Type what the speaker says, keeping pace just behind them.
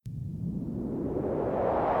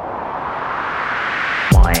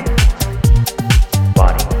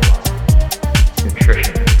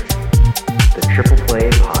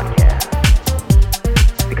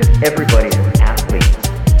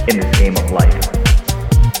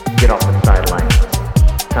Get off the sidelines.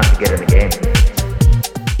 Time to get in the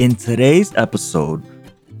game. In today's episode,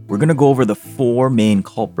 we're going to go over the 4 main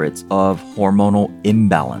culprits of hormonal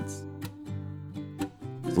imbalance.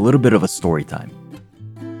 It's a little bit of a story time.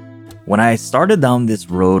 When I started down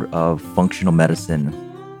this road of functional medicine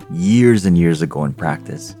years and years ago in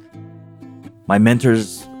practice, my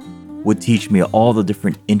mentors would teach me all the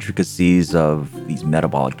different intricacies of these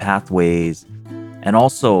metabolic pathways and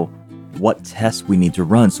also what tests we need to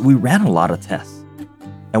run. So we ran a lot of tests.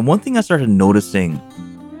 And one thing I started noticing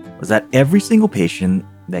was that every single patient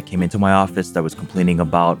that came into my office that was complaining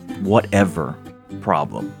about whatever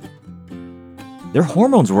problem, their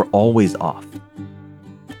hormones were always off.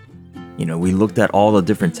 We looked at all the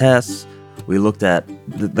different tests. We looked at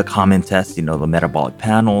the common tests, the metabolic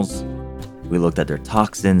panels. We looked at their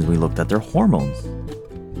toxins. We looked at their hormones.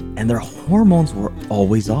 And their hormones were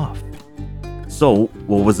always off. So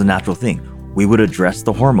what was the natural thing? We would address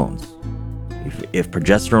the hormones. If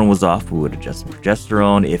progesterone was off, we would adjust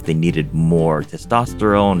progesterone. If they needed more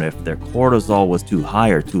testosterone, if their cortisol was too high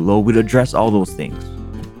or too low, we'd address all those things,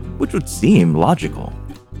 which would seem logical.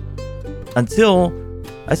 Until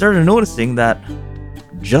I started noticing that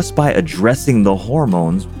just by addressing the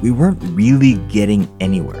hormones, we weren't really getting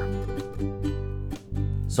anywhere.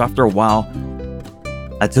 So after a while,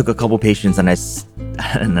 I took a couple patients and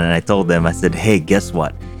then I told them, I said, hey, guess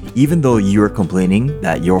what? Even though you're complaining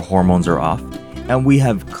that your hormones are off, and we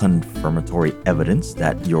have confirmatory evidence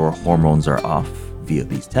that your hormones are off via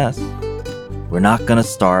these tests, we're not going to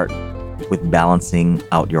start with balancing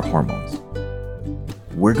out your hormones.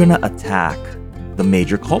 We're going to attack the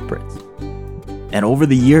major culprits. And over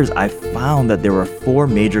the years, I found that there were 4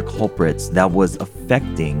 major culprits that was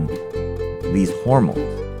affecting these hormones.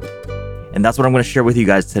 And that's what I'm going to share with you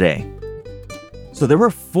guys today. So there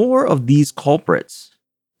were 4 of these culprits.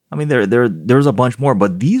 I mean, there's a bunch more,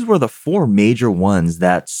 but these were the 4 major ones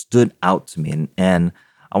that stood out to me. And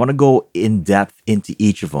I want to go in depth into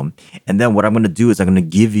each of them. And then what I'm going to do is I'm going to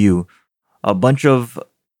give you a bunch of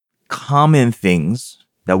common things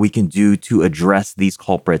that we can do to address these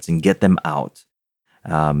culprits and get them out.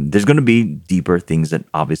 There's going to be deeper things that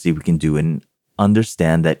obviously we can do and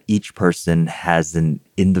understand that each person has an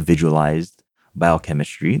individualized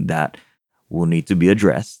biochemistry that will need to be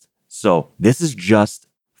addressed. So this is just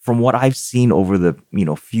from what I've seen over the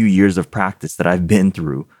few years of practice that I've been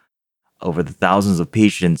through, over the thousands of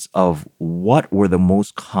patients, of what were the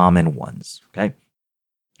most common ones. Okay,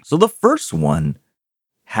 so the first one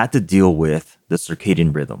had to deal with the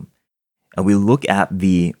circadian rhythm. And we look at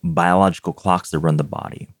the biological clocks that run the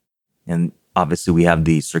body. And obviously we have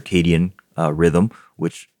the circadian rhythm,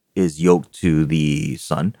 which is yoked to the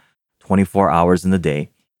sun, 24 hours in the day.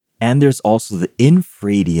 And there's also the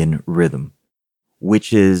infradian rhythm,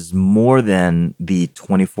 which is more than the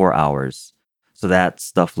 24 hours. So that's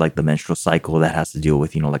stuff like the menstrual cycle that has to deal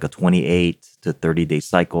with, like a 28 to 30-day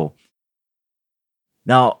cycle.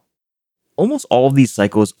 Now, almost all of these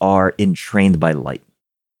cycles are entrained by light.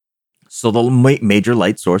 So the major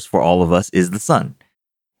light source for all of us is the sun.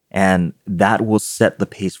 And that will set the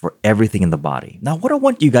pace for everything in the body. Now, what I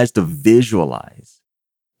want you guys to visualize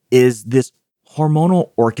is this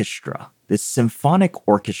hormonal orchestra, this symphonic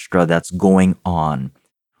orchestra that's going on,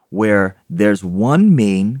 where there's one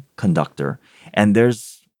main conductor and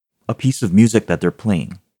there's a piece of music that they're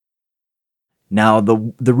playing. Now,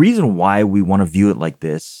 the reason why we want to view it like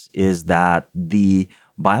this is that the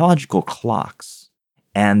biological clocks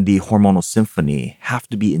and the hormonal symphony have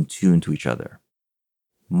to be in tune to each other.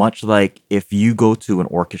 Much like if you go to an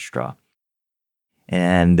orchestra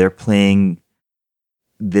and they're playing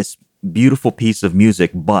this beautiful piece of music,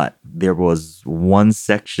 but there was one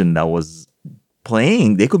section that was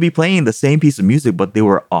playing, they could be playing the same piece of music, but they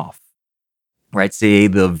were off, right? Say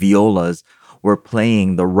the violas were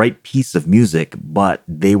playing the right piece of music, but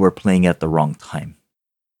they were playing at the wrong time.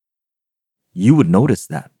 You would notice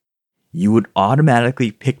that. You would automatically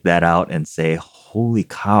pick that out and say, holy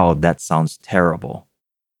cow, that sounds terrible.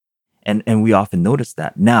 And we often notice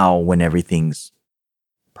that. Now, when everything's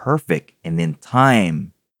perfect and in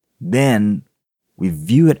time, then we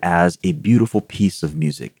view it as a beautiful piece of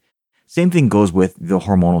music. Same thing goes with the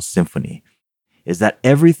hormonal symphony, is that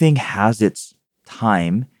everything has its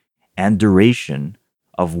time and duration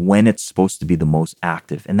of when it's supposed to be the most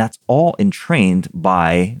active. And that's all entrained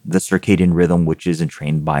by the circadian rhythm, which is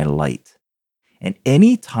entrained by light. And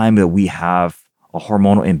any time that we have a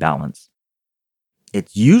hormonal imbalance,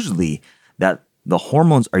 it's usually that the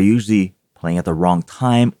hormones are usually playing at the wrong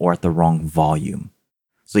time or at the wrong volume.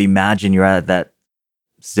 So imagine you're at that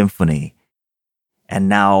symphony and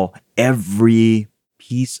now every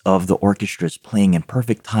piece of the orchestra is playing in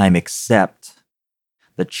perfect time, except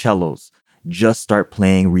the cellos just start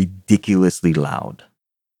playing ridiculously loud.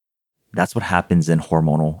 That's what happens in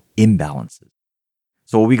hormonal imbalances.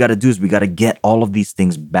 So what we got to do is we got to get all of these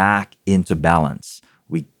things back into balance.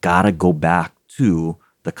 We got to go back to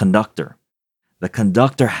the conductor. The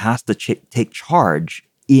conductor has to take charge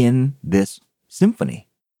in this symphony.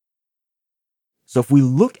 So if we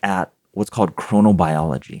look at what's called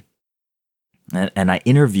chronobiology, and I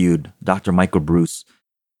interviewed Dr. Michael Bruce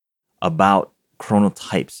about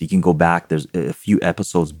chronotypes. You can go back, there's a few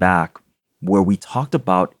episodes back where we talked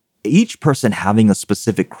about each person having a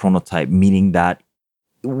specific chronotype, meaning that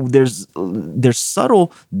there's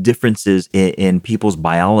subtle differences in people's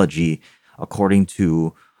biology according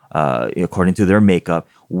to their makeup,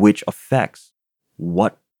 which affects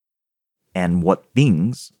what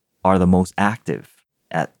things are the most active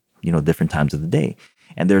at different times of the day.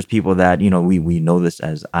 And there's people that we know this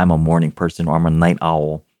as I'm a morning person or I'm a night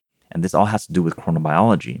owl, and this all has to do with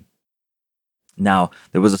chronobiology. Now,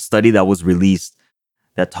 there was a study that was released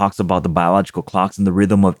that talks about the biological clocks and the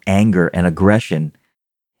rhythm of anger and aggression.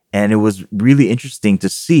 And it was really interesting to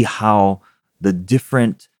see how the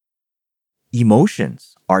different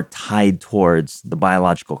emotions are tied towards the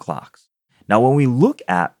biological clocks. Now, when we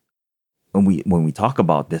talk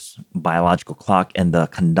about this biological clock and the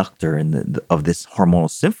conductor of this hormonal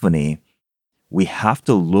symphony, we have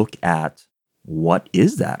to look at what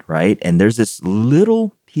is that, right? And there's this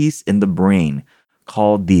little piece in the brain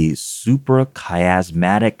called the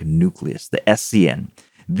suprachiasmatic nucleus, the SCN.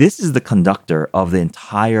 This is the conductor of the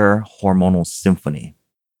entire hormonal symphony.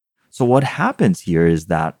 So what happens here is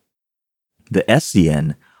that the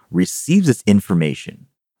SCN receives its information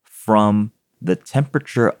from the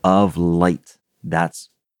temperature of light that's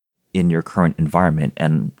in your current environment.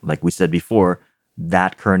 And like we said before,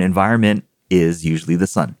 that current environment is usually the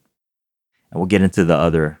sun. And we'll get into the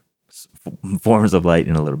other forms of light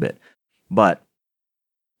in a little bit. But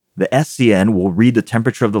the SCN will read the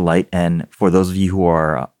temperature of the light. And for those of you who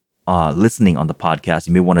are listening on the podcast,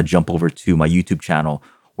 you may want to jump over to my YouTube channel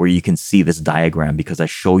where you can see this diagram because I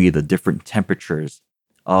show you the different temperatures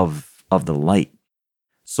of the light.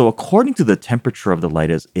 So according to the temperature of the light,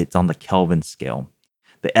 it's on the Kelvin scale.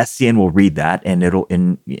 The SCN will read that and it'll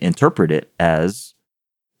interpret it as,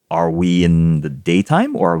 are we in the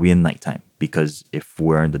daytime or are we in nighttime? Because if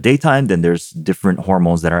we're in the daytime, then there's different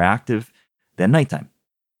hormones that are active than nighttime.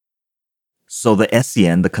 So the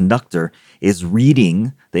SCN, the conductor, is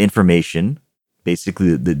reading the information,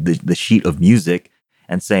 basically the sheet of music,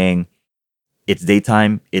 and saying, it's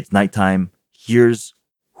daytime, it's nighttime, here's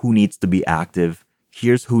who needs to be active,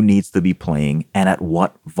 here's who needs to be playing, and at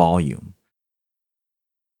what volume.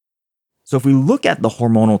 So if we look at the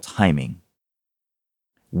hormonal timing,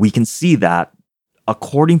 we can see that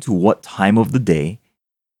according to what time of the day,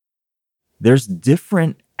 there's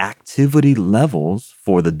different activity levels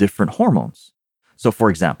for the different hormones. So for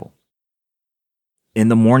example, in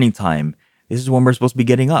the morning time, this is when we're supposed to be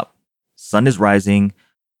getting up. Sun is rising,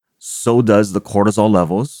 so does the cortisol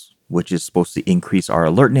levels, which is supposed to increase our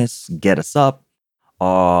alertness, get us up.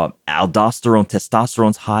 Aldosterone,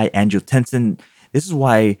 testosterone's high, angiotensin. This is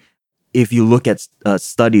why if you look at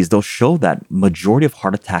studies, they'll show that majority of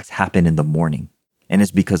heart attacks happen in the morning. And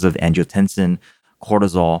it's because of angiotensin,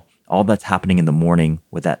 cortisol, all that's happening in the morning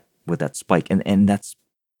with that spike. And that's,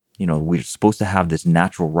 we're supposed to have this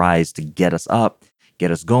natural rise to get us up,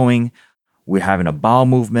 get us going. We're having a bowel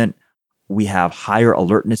movement. We have higher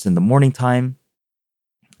alertness in the morning time.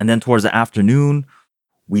 And then towards the afternoon,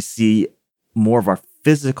 we see more of our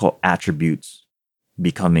physical attributes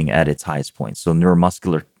becoming at its highest point. So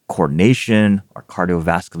neuromuscular coordination, our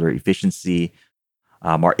cardiovascular efficiency,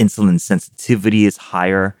 our insulin sensitivity is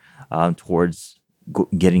higher during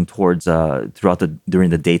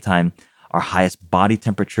the daytime. Our highest body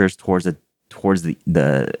temperatures towards the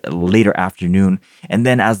later afternoon, and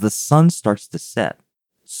then as the sun starts to set,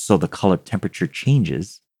 so the color temperature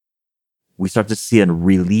changes, we start to see a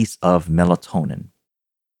release of melatonin.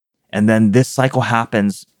 And then this cycle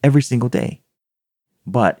happens every single day.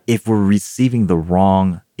 But if we're receiving the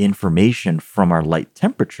wrong information from our light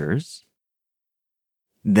temperatures,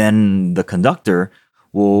 then the conductor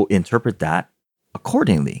will interpret that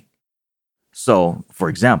accordingly. So, for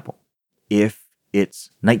example, if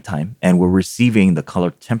it's nighttime and we're receiving the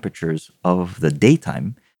color temperatures of the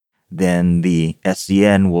daytime, then the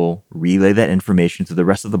SCN will relay that information to the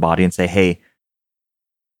rest of the body and say, hey,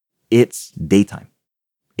 it's daytime.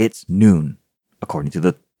 It's noon, according to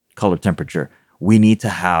the color temperature. We need to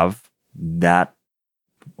have that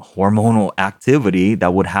hormonal activity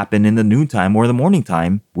that would happen in the noontime or the morning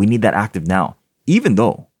time. We need that active now. even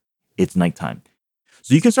though it's nighttime.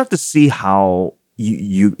 So you can start to see how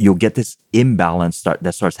you'll get this imbalance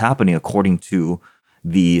that starts happening according to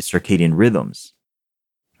the circadian rhythms.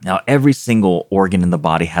 Now, every single organ in the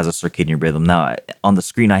body has a circadian rhythm. Now, on the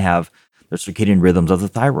screen, I have the circadian rhythms of the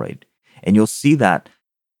thyroid. And you'll see that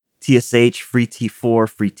TSH, free T4,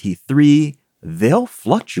 free T3, they'll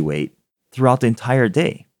fluctuate throughout the entire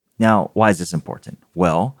day. Now, why is this important?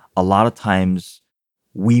 Well, a lot of times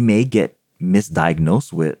we may get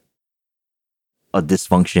misdiagnosed with a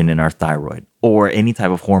dysfunction in our thyroid or any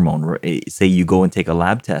type of hormone. Say you go and take a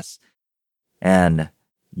lab test and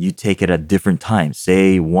you take it at different times.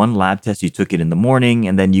 Say one lab test, you took it in the morning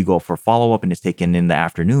and then you go for follow-up and it's taken in the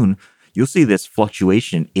afternoon. You'll see this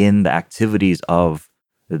fluctuation in the activities of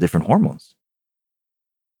the different hormones.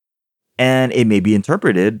 And it may be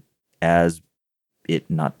interpreted as it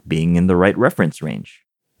not being in the right reference range.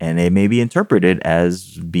 And it may be interpreted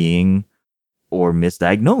as being or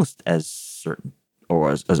misdiagnosed as certain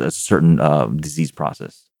or as a certain disease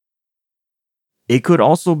process. It could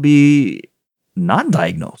also be not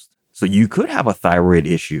diagnosed. So you could have a thyroid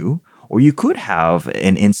issue, or you could have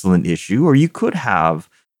an insulin issue, or you could have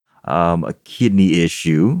a kidney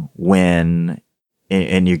issue when,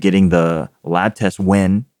 and you're getting the lab test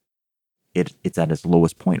when it's at its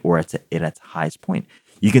lowest point or it's at its highest point.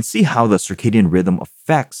 You can see how the circadian rhythm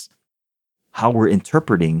affects how we're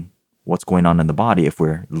interpreting what's going on in the body if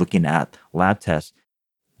we're looking at lab tests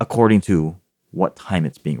according to what time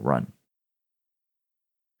it's being run.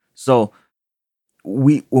 So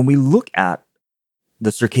when we look at the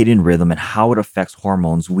circadian rhythm and how it affects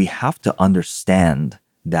hormones, we have to understand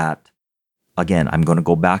that, again, I'm going to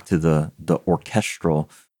go back to the orchestral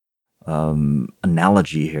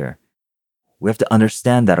analogy here. We have to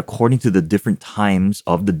understand that according to the different times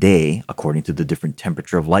of the day, according to the different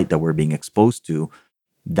temperature of light that we're being exposed to,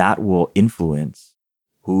 that will influence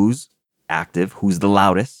who's active, who's the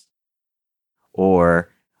loudest,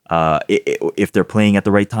 or if they're playing at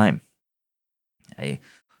the right time. Okay?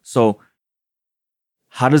 So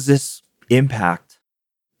how does this impact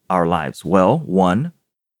our lives? Well, one,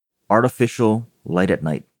 artificial light at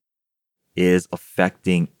night is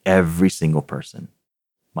affecting every single person,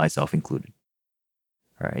 myself included.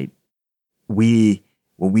 All right. When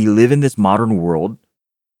we live in this modern world,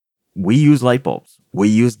 we use light bulbs, we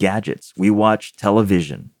use gadgets, we watch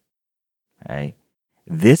television. Right?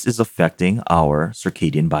 This is affecting our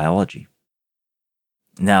circadian biology.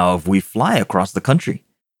 Now, if we fly across the country,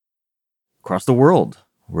 across the world,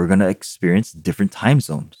 we're going to experience different time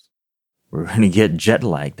zones. We're going to get jet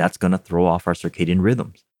lag. That's going to throw off our circadian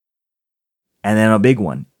rhythms. And then a big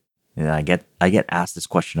one, and I get asked this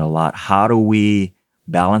question a lot. How do we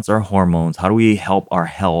balance our hormones? How do we help our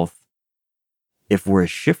health if we're a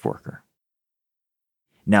shift worker?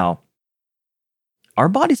 Now, our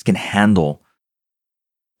bodies can handle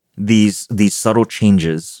these subtle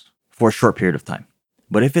changes for a short period of time.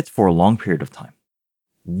 But if it's for a long period of time,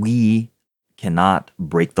 we cannot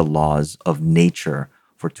break the laws of nature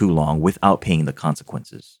for too long without paying the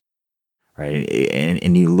consequences, right?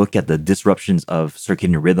 And you look at the disruptions of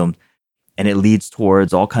circadian rhythm, and it leads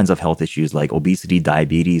towards all kinds of health issues like obesity,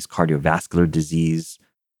 diabetes, cardiovascular disease,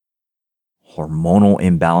 hormonal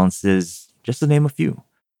imbalances, just to name a few.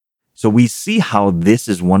 So we see how this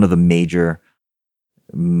is one of the major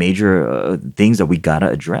things that we gotta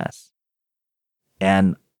address.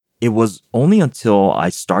 And it was only until I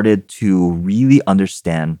started to really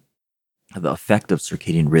understand the effect of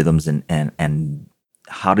circadian rhythms and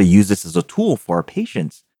how to use this as a tool for our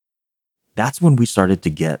patients, that's when we started to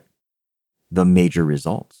get the major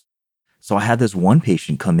results. So I had this one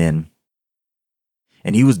patient come in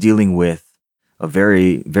and he was dealing with a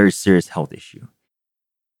very, very serious health issue.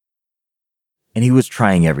 And he was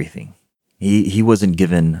trying everything. He wasn't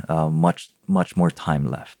given much more time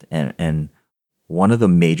left. And one of the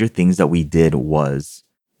major things that we did was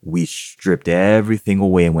we stripped everything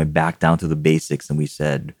away and went back down to the basics. And we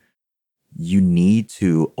said, you need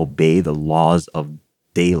to obey the laws of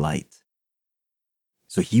daylight.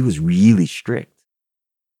 So he was really strict.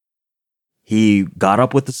 He got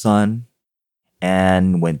up with the sun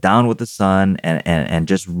and went down with the sun and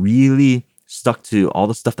just really stuck to all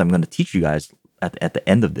the stuff that I'm going to teach you guys at the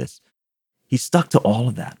end of this. He stuck to all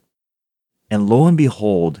of that. And lo and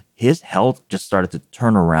behold, his health just started to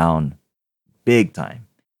turn around big time.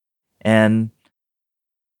 And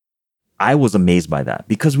I was amazed by that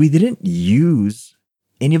because we didn't use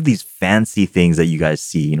any of these fancy things that you guys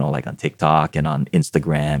see, like on TikTok and on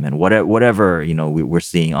Instagram and whatever, we're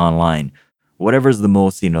seeing online. Whatever's the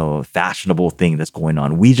most, fashionable thing that's going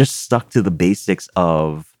on. We just stuck to the basics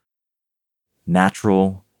of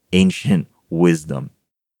natural, ancient, wisdom.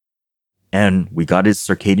 And we got his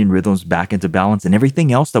circadian rhythms back into balance, and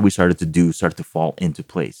everything else that we started to do started to fall into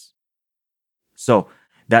place. So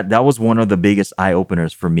that was one of the biggest eye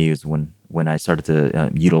openers for me, is when I started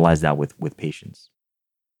to utilize that with patients.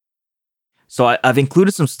 So I've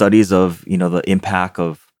included some studies of the impact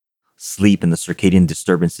of sleep and the circadian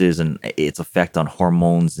disturbances and its effect on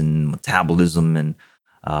hormones and metabolism and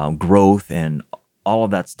growth and all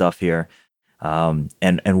of that stuff here, and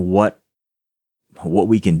what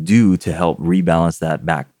we can do to help rebalance that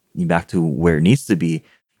back to where it needs to be,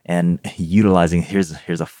 and utilizing here's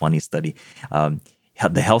a funny study.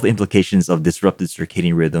 The health implications of disrupted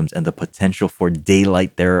circadian rhythms and the potential for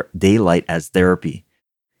daylight as therapy.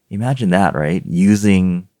 Imagine that, right?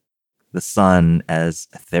 Using the sun as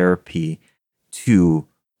therapy to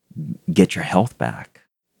get your health back.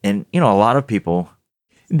 And a lot of people,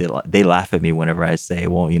 they laugh at me whenever I say,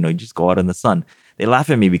 well, you just go out in the sun. They laugh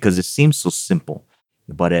at me because it seems so simple,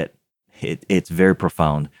 but it's very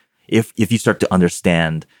profound if you start to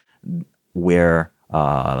understand where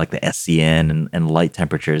like the SCN and light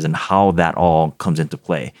temperatures and how that all comes into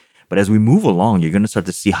play. But as we move along, you're going to start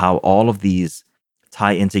to see how all of these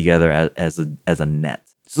tie in together as a net.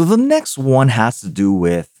 So the next one has to do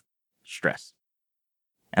with stress.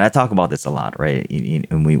 And I talk about this a lot, right?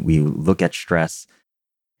 And we look at stress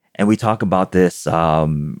and we talk about this,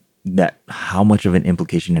 that how much of an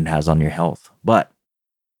implication it has on your health. But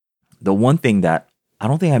the one thing that I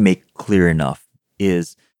don't think I make clear enough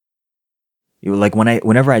is, like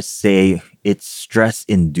whenever I say it's stress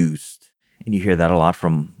induced, and you hear that a lot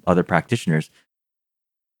from other practitioners,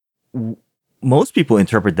 most people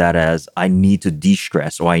interpret that as I need to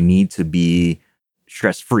de-stress or I need to be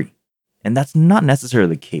stress-free. And that's not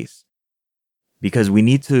necessarily the case, because we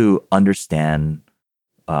need to understand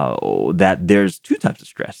that there's two types of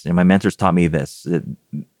stress. And my mentors taught me this.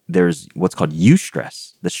 There's what's called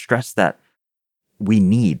eustress, the stress that we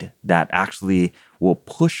need that actually will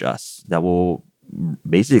push us, that will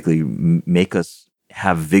basically make us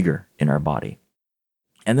have vigor in our body.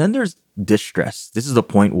 And then there's distress. This is the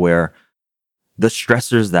point where the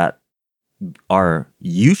stressors that are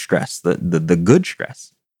eustress, the good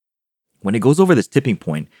stress, when it goes over this tipping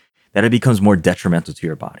point, that it becomes more detrimental to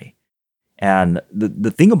your body. And the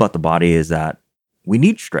thing about the body is that we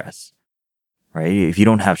need stress, right? If you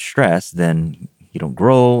don't have stress, then you don't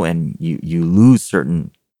grow and you lose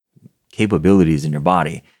certain capabilities in your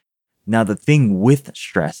body. Now, the thing with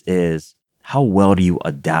stress is how well do you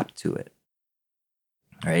adapt to it,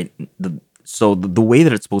 right? So the way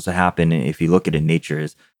that it's supposed to happen, if you look at it in nature,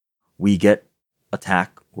 is we get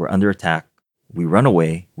attack, we're under attack, we run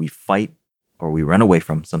away, we fight, or we run away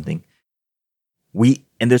from something.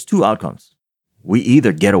 And there's two outcomes. We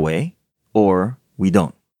either get away or we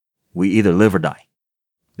don't. We either live or die.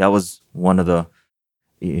 That was one of the,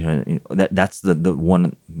 that's the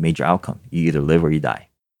one major outcome. You either live or you die.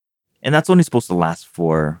 And that's only supposed to last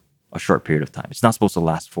for a short period of time. It's not supposed to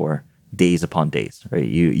last for days upon days, right?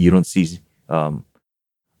 You don't see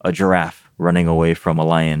a giraffe running away from a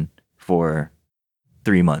lion for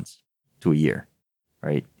 3 months to a year,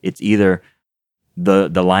 right? It's either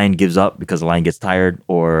the lion gives up because the lion gets tired,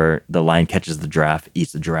 or the lion catches the giraffe,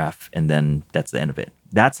 eats the giraffe, and then that's the end of it.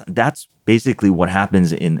 That's basically what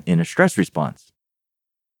happens in a stress response.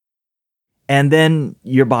 And then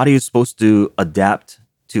your body is supposed to adapt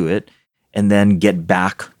to it and then get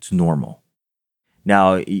back to normal.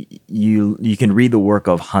 Now, you can read the work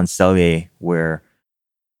of Hans Selye, where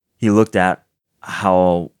he looked at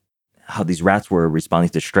how these rats were responding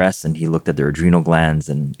to stress, and he looked at their adrenal glands.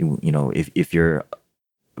 And if you're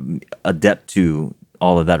adept to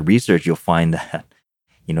all of that research, you'll find that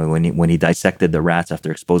when he dissected the rats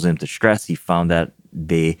after exposing them to stress, he found that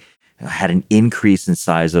they had an increase in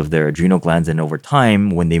size of their adrenal glands, and over time,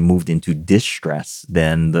 when they moved into distress,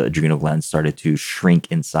 then the adrenal glands started to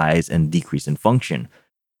shrink in size and decrease in function.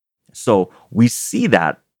 So we see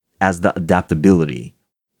that as the adaptability.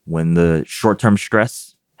 When the short-term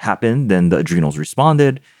stress happened, then the adrenals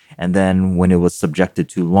responded. And then when it was subjected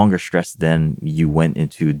to longer stress, then you went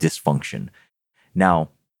into dysfunction. Now,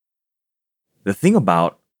 the thing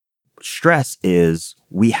about stress is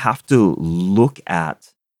we have to look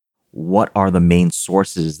at what are the main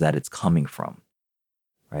sources that it's coming from,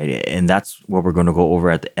 right? And that's what we're going to go over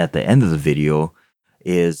at the end of the video,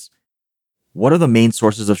 is what are the main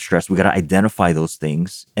sources of stress? We got to identify those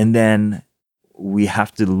things. And then we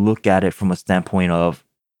have to look at it from a standpoint of,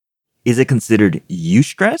 is it considered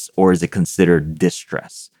eustress or is it considered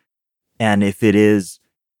distress? And if it's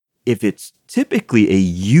typically a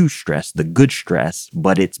eustress, the good stress,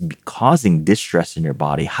 but it's causing distress in your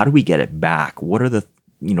body, how do we get it back? What are the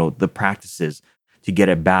the practices to get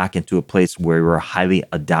it back into a place where we're highly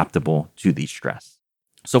adaptable to these stress.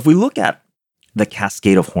 So if we look at the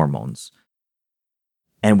cascade of hormones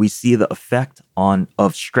and we see the effect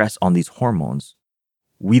of stress on these hormones,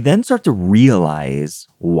 we then start to realize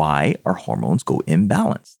why our hormones go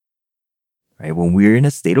imbalanced. Right? When we're in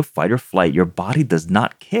a state of fight or flight, your body does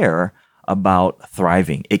not care about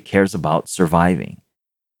thriving. It cares about surviving.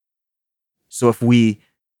 So if we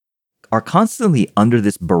are constantly under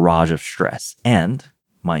this barrage of stress, and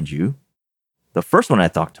mind you, the first one I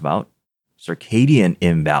talked about, circadian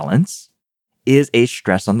imbalance, is a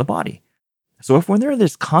stress on the body. So if when they're in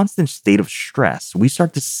this constant state of stress, we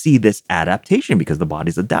start to see this adaptation because the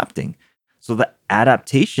body's adapting. So the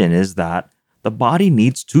adaptation is that the body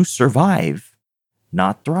needs to survive,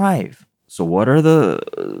 not thrive. So what are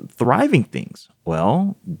the thriving things?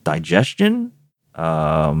 Well, digestion,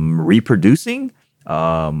 reproducing,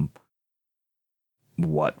 fighting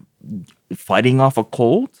off a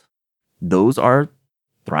cold. Those are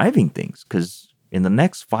thriving things because in the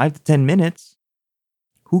next 5 to 10 minutes,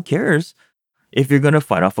 who cares if you're going to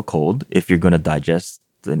fight off a cold, if you're going to digest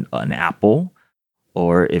an apple,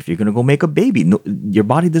 or if you're going to go make a baby. No, your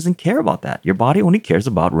body doesn't care about that. Your body only cares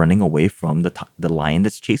about running away from the lion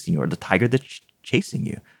that's chasing you or the tiger that's chasing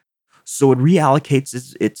you. So it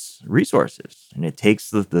reallocates its resources and it takes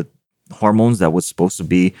the hormones that was supposed to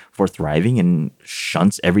be for thriving and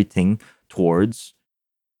shunts everything towards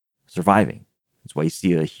surviving. That's why you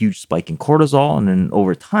see a huge spike in cortisol. And then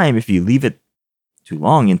over time, if you leave it too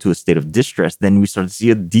long into a state of distress, then we start to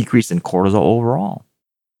see a decrease in cortisol overall.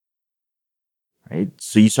 Right?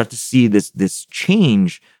 So you start to see this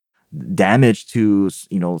change, damage to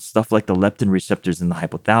stuff like the leptin receptors in the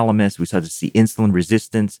hypothalamus. We start to see insulin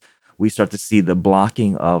resistance. We start to see the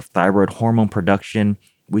blocking of thyroid hormone production.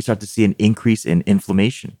 We start to see an increase in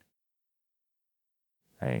inflammation.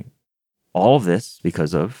 Right? All of this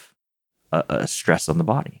because of a stress on the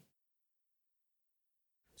body.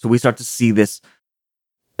 So we start to see this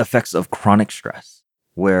effects of chronic stress,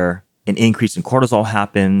 where an increase in cortisol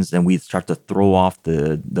happens and we start to throw off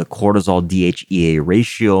the cortisol DHEA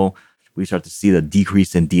ratio. We start to see the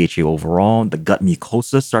decrease in DHA overall. The gut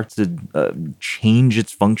mucosa starts to change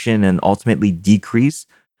its function and ultimately decrease,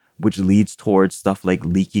 which leads towards stuff like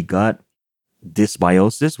leaky gut,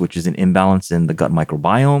 dysbiosis, which is an imbalance in the gut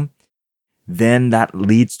microbiome. Then that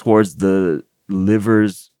leads towards the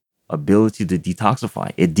liver's ability to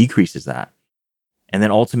detoxify. It decreases that. And then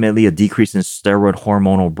ultimately a decrease in steroid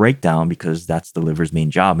hormonal breakdown because that's the liver's main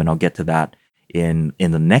job. And I'll get to that in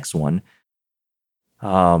the next one.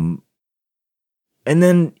 And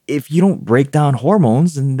then if you don't break down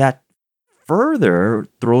hormones, then that further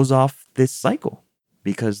throws off this cycle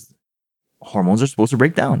because hormones are supposed to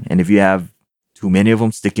break down. And if you have too many of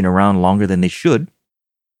them sticking around longer than they should,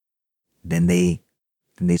 then they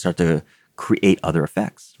start to create other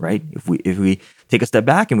effects, right? If we take a step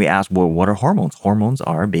back and we ask, well, what are hormones? Hormones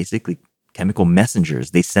are basically chemical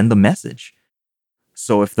messengers. They send a message.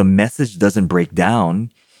 So if the message doesn't break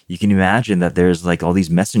down, you can imagine that there's like all these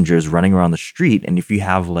messengers running around the street. And if you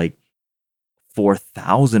have like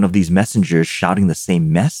 4,000 of these messengers shouting the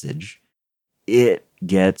same message, it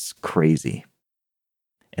gets crazy.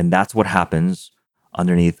 And that's what happens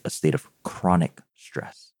underneath a state of chronic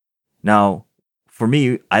stress. Now, for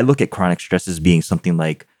me, I look at chronic stress as being something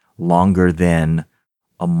like longer than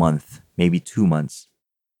a month, maybe 2 months.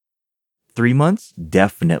 3 months,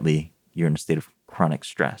 definitely you're in a state of chronic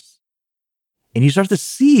stress. And you start to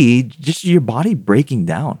see just your body breaking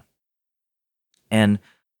down. And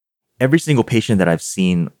every single patient that I've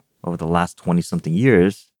seen over the last 20-something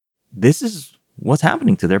years, this is what's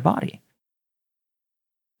happening to their body.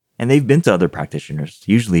 And they've been to other practitioners.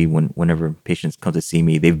 Usually whenever patients come to see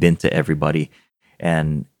me, they've been to everybody.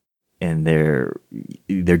 And they're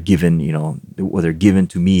given, they're given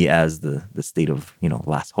to me as the state of,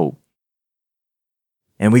 last hope.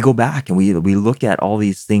 And we go back and we look at all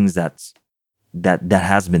these things that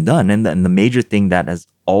has been done. And the major thing that has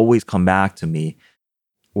always come back to me,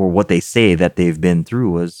 or what they say that they've been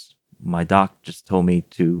through, was my doc just told me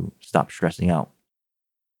to stop stressing out.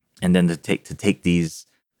 And then to take these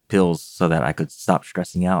pills so that I could stop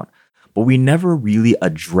stressing out. But we never really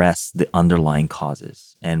addressed the underlying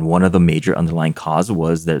causes. And one of the major underlying causes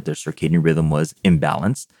was that their circadian rhythm was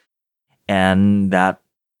imbalanced. And that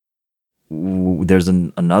there's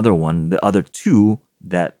another one, the other two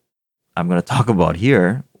that I'm going to talk about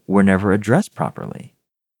here were never addressed properly,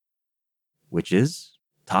 which is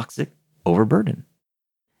toxic overburden.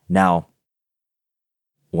 Now,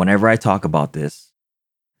 whenever I talk about this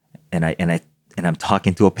and I'm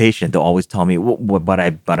talking to a patient, they'll always tell me, well, but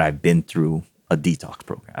I've been through a detox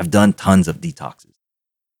program. I've done tons of detoxes.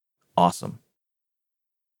 Awesome.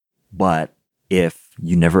 But if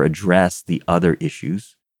you never address the other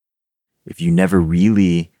issues, if you never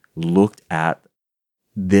really looked at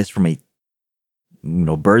this from a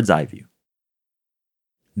bird's eye view,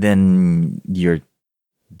 then your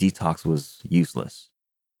detox was useless.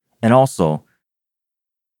 And also,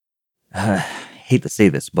 hate to say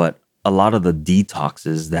this, but a lot of the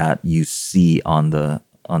detoxes that you see on the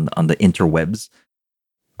interwebs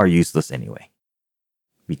are useless anyway,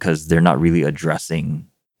 because they're not really addressing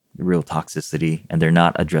real toxicity, and they're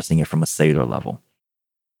not addressing it from a cellular level.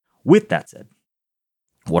 With that said,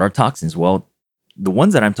 what are toxins? Well, the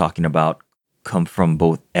ones that I'm talking about come from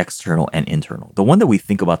both external and internal. The one that we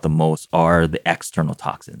think about the most are the external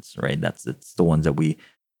toxins, right? It's the ones that we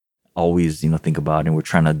always think about, and we're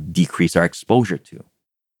trying to decrease our exposure to.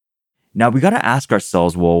 Now we got to ask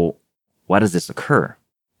ourselves, well, why does this occur?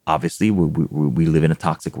 Obviously, we live in a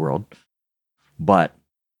toxic world, but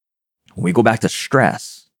when we go back to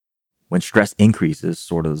stress, when stress increases,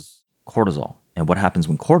 so does cortisol. And what happens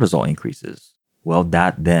when cortisol increases? Well,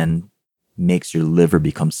 that then makes your liver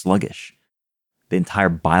become sluggish. The entire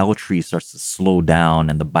bile tree starts to slow down,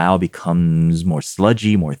 and the bile becomes more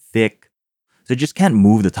sludgy, more thick. So it just can't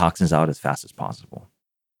move the toxins out as fast as possible.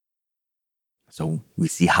 So we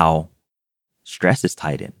see how stress is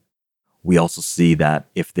tied in. We also see that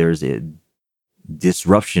if there's a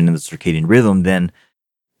disruption in the circadian rhythm, then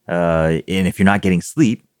and if you're not getting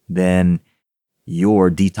sleep, then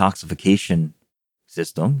your detoxification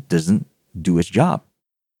system doesn't do its job.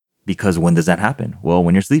 Because when does that happen? Well,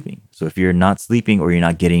 when you're sleeping. So if you're not sleeping, or you're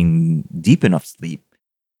not getting deep enough sleep,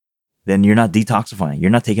 then you're not detoxifying.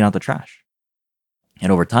 You're not taking out the trash.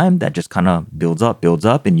 And over time, that just kind of builds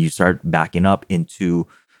up, and you start backing up into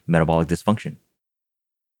metabolic dysfunction.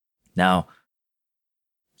 Now,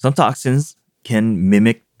 some toxins can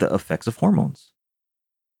mimic the effects of hormones.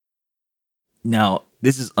 Now,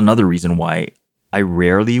 this is another reason why I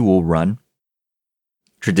rarely will run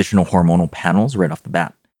traditional hormonal panels right off the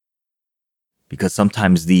bat. Because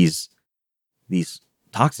sometimes these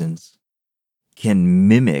toxins can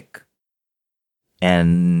mimic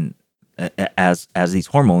and as these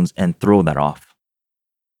hormones and throw that off.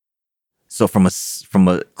 So from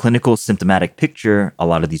a clinical symptomatic picture, a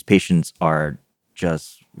lot of these patients are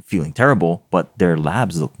just feeling terrible, but their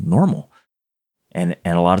labs look normal. And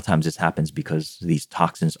a lot of times this happens because these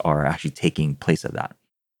toxins are actually taking place of that.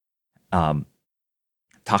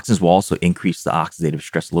 Toxins will also increase the oxidative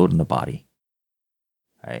stress load in the body.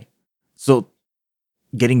 Right. So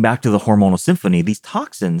getting back to the hormonal symphony, these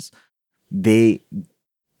toxins, they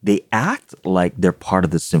act like they're part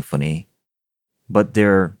of the symphony, but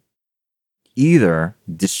they're either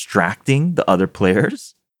distracting the other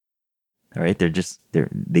players. All right.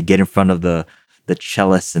 They get in front of the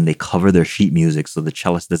cellist, and they cover their sheet music so the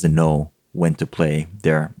cellist doesn't know when to play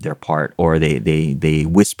their part, or they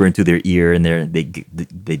whisper into their ear, and they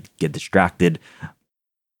get distracted,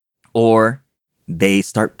 or they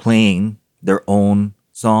start playing their own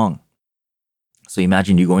song. So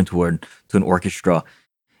imagine you go into an orchestra,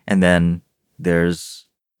 and then there's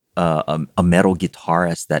a metal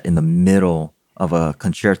guitarist that in the middle of a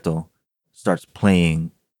concerto starts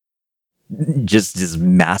playing just this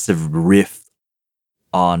massive riff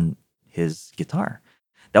on his guitar.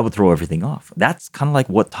 That would throw everything off. That's kind of like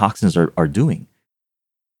what toxins are doing.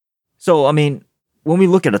 So, I mean, when we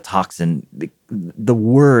look at a toxin, the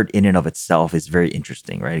word in and of itself is very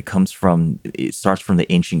interesting, right? It starts from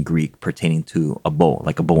the ancient Greek pertaining to a bow,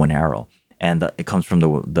 like a bow and arrow. And it comes from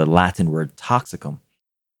the Latin word toxicum,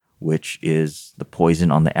 which is the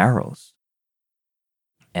poison on the arrows.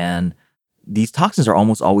 And these toxins are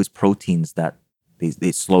almost always proteins that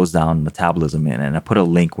they slows down metabolism in. And I put a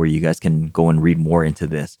link where you guys can go and read more into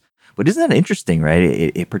this. But isn't that interesting, right?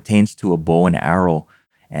 It pertains to a bow and arrow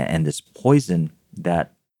and this poison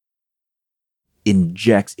that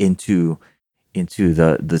injects into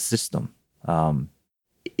the system.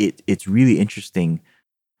 It's really interesting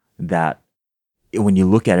that when you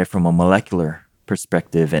look at it from a molecular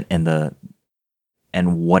perspective and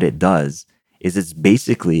what it does is it's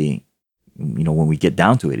basically, when we get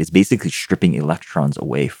down to it, it's basically stripping electrons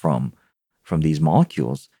away from these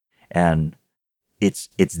molecules, and it's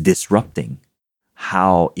disrupting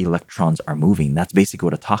how electrons are moving. That's basically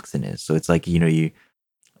what a toxin is. So it's like,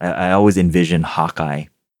 I always envision Hawkeye.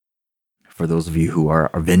 For those of you who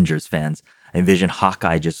are Avengers fans, I envision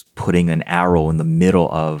Hawkeye just putting an arrow in the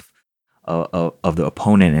middle of the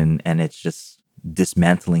opponent, and it's just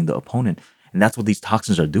dismantling the opponent. And that's what these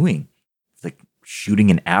toxins are doing. It's like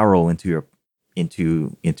shooting an arrow into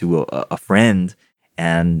a friend,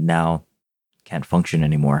 and now can't function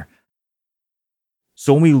anymore.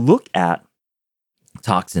 So when we look at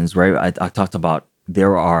toxins, right, I talked about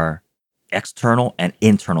there are external and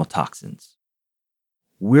internal toxins.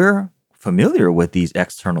 We're familiar with these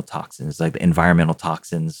external toxins, like the environmental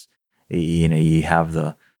toxins. You have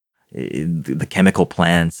the chemical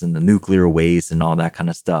plants and the nuclear waste and all that kind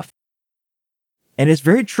of stuff. And it's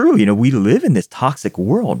very true. We live in this toxic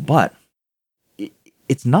world, but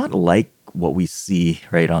it's not like what we see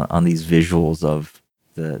right on these visuals of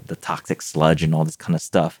the toxic sludge and all this kind of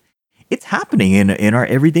stuff. It's happening in our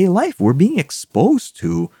everyday life. We're being exposed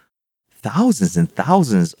to thousands and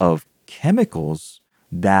thousands of chemicals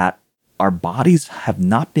that our bodies have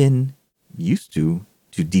not been used to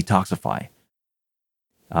detoxify.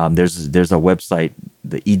 There's a website,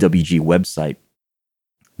 the EWG website,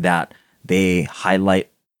 that they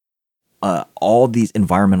highlight all these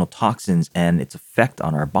environmental toxins and its effect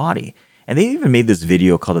on our body. And they even made this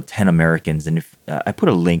video called The 10 Americans. And if I put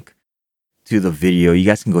a link to the video, you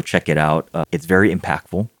guys can go check it out. It's very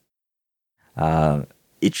impactful.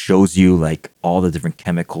 It shows you like all the different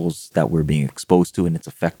chemicals that we're being exposed to and its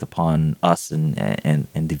effect upon us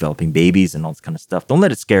and developing babies and all this kind of stuff. Don't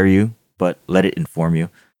let it scare you, but let it inform you.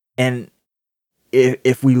 And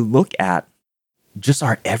if we look at just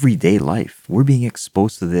our everyday life, we're being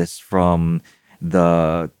exposed to this from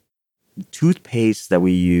the toothpaste that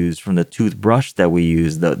we use, from the toothbrush that we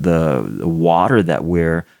use, the water that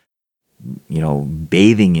we're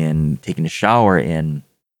bathing in, taking a shower in,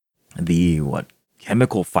 the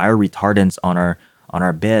chemical fire retardants on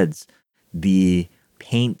our beds, the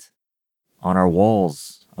paint on our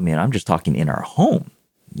walls. I mean, I'm just talking in our home.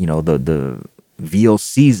 The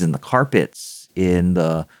VOCs in the carpets, in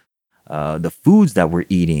the foods that we're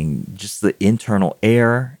eating, just the internal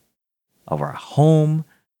air of our home.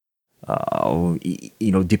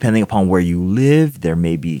 Depending upon where you live, there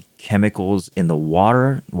may be chemicals in the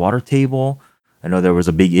water table. I know there was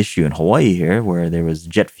a big issue in Hawaii here where there was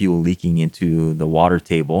jet fuel leaking into the water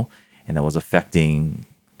table, and that was affecting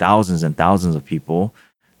thousands and thousands of people.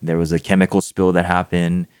 There was a chemical spill that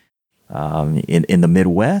happened in the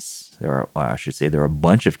Midwest. There are a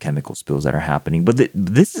bunch of chemical spills that are happening, but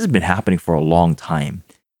this has been happening for a long time.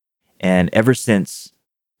 And ever since,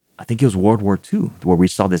 I think it was World War II, where we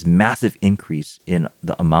saw this massive increase in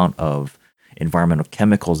the amount of environmental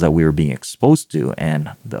chemicals that we were being exposed to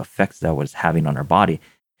and the effects that was having on our body.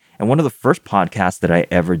 And one of the first podcasts that I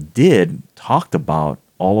ever did talked about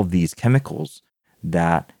all of these chemicals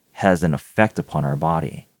that has an effect upon our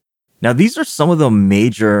body. Now, these are some of the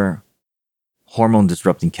major hormone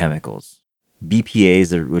disrupting chemicals.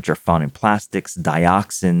 BPAs, which are found in plastics,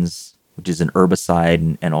 dioxins, which is an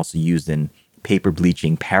herbicide and also used in paper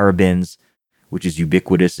bleaching, parabens, which is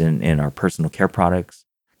ubiquitous in our personal care products,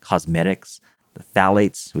 cosmetics, the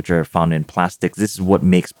phthalates, which are found in plastics. This is what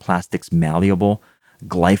makes plastics malleable.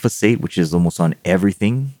 Glyphosate, which is almost on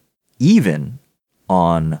everything, even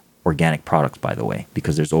on organic products, by the way,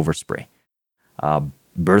 because there's overspray.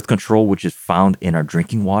 Birth control, which is found in our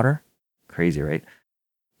drinking water. Crazy, right?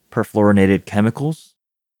 Perfluorinated chemicals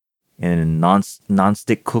in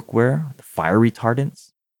non-stick cookware, the fire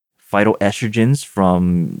retardants, phytoestrogens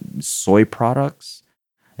from soy products,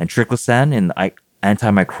 and triclosan in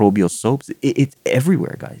antimicrobial soaps. It's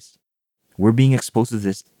everywhere, guys. We're being exposed to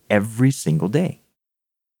this every single day.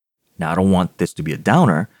 Now, I don't want this to be a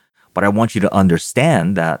downer, but I want you to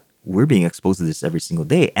understand that we're being exposed to this every single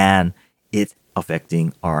day and it's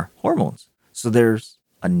affecting our hormones. So there's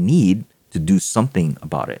a need to do something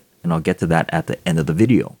about it. And I'll get to that at the end of the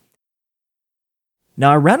video.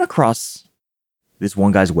 Now, I ran across this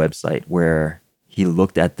one guy's website where he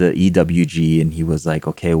looked at the EWG and he was like,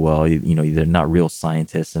 okay, well, they're not real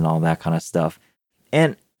scientists and all that kind of stuff.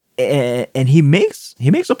 And he makes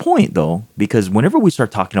a point, though, because whenever we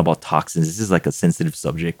start talking about toxins, this is like a sensitive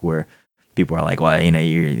subject where people are like, well,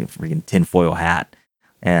 you're a freaking tinfoil hat.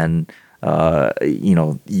 And,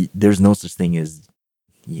 there's no such thing as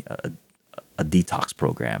a detox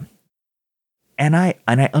program. And I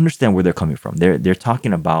understand where they're coming from. They're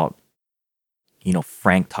talking about,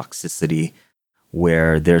 frank toxicity,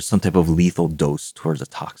 where there's some type of lethal dose towards a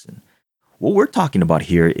toxin. What we're talking about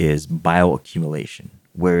here is bioaccumulation,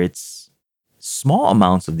 where it's small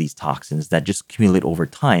amounts of these toxins that just accumulate over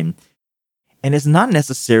time. And it's not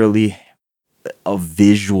necessarily a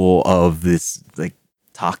visual of this like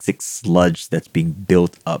toxic sludge that's being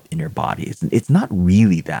built up in your body. It's not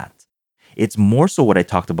really that. It's more so what I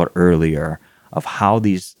talked about earlier of how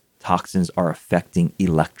these toxins are affecting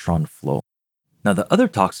electron flow. Now, the other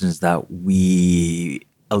toxins that we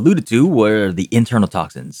alluded to were the internal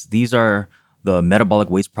toxins. These are the metabolic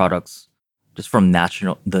waste products just from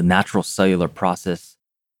the natural cellular process,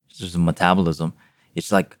 just metabolism.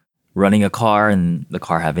 It's like running a car and the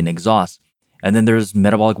car having exhaust. And then there's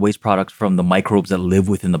metabolic waste products from the microbes that live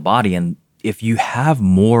within the body. And if you have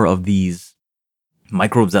more of these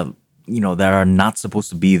microbes that that are not supposed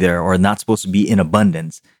to be there or not supposed to be in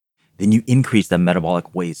abundance, then you increase that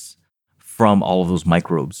metabolic waste from all of those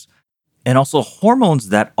microbes. And also hormones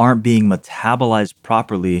that aren't being metabolized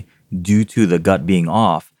properly due to the gut being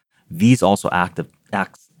off, these also act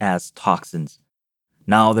as toxins.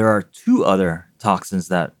 Now, there are two other toxins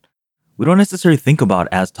that we don't necessarily think about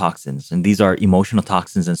as toxins, and these are emotional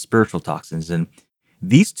toxins and spiritual toxins. And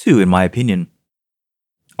these two, in my opinion,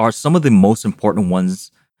 are some of the most important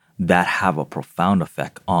ones that have a profound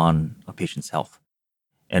effect on a patient's health.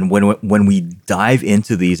 And when we dive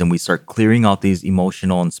into these and we start clearing out these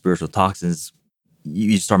emotional and spiritual toxins,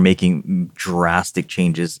 you start making drastic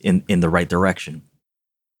changes in the right direction.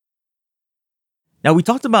 Now, we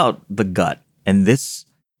talked about the gut, and this,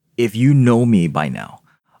 if you know me by now,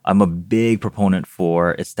 I'm a big proponent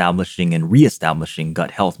for establishing and reestablishing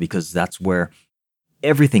gut health because that's where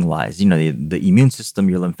everything lies. The immune system,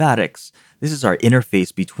 your lymphatics. This is our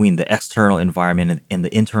interface between the external environment and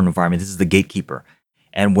the internal environment. This is the gatekeeper.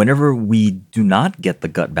 And whenever we do not get the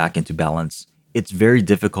gut back into balance, it's very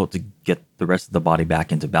difficult to get the rest of the body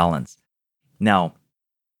back into balance. Now,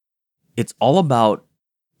 it's all about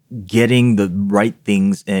getting the right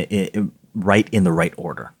things right in the right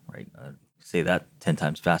order, right? Say that 10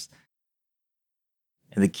 times fast.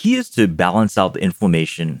 And the key is to balance out the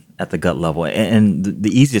inflammation at the gut level. And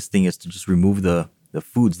the easiest thing is to just remove the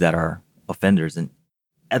foods that are offenders. And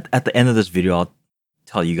at the end of this video, I'll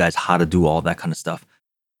tell you guys how to do all that kind of stuff.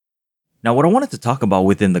 Now, what I wanted to talk about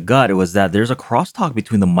within the gut was that there's a crosstalk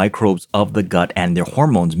between the microbes of the gut and their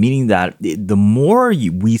hormones, meaning that the more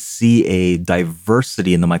we see a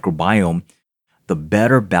diversity in the microbiome, the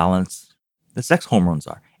better balance the sex hormones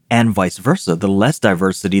are, and vice versa. The less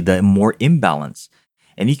diversity, the more imbalance.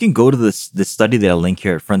 And you can go to this study that I'll link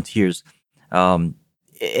here at Frontiers, and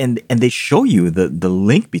they show you the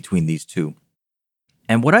link between these two.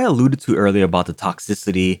 And what I alluded to earlier about the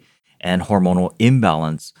toxicity and hormonal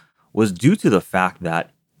imbalance was due to the fact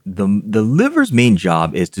that the liver's main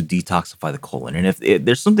job is to detoxify the colon. And if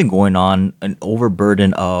there's something going on, an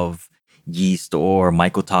overburden of yeast or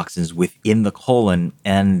mycotoxins within the colon,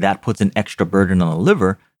 and that puts an extra burden on the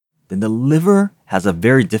liver, then the liver has a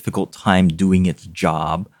very difficult time doing its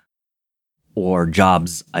job, or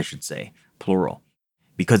jobs, I should say, plural,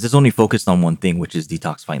 because it's only focused on one thing, which is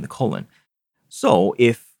detoxifying the colon. So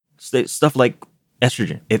if stuff like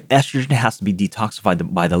if estrogen has to be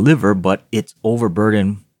detoxified by the liver, but it's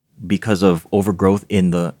overburdened because of overgrowth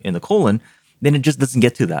in the colon, then it just doesn't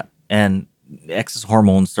get to that. And excess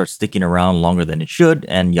hormones start sticking around longer than it should,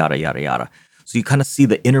 and yada, yada, yada. So you kind of see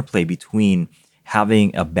the interplay between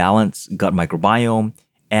having a balanced gut microbiome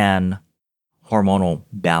and hormonal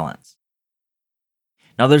balance.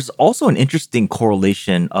 Now, there's also an interesting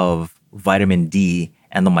correlation of vitamin D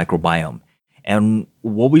and the microbiome. And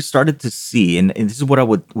what we started to see, and this is what I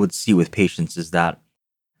would see with patients, is that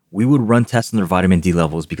we would run tests on their vitamin D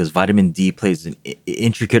levels because vitamin D plays an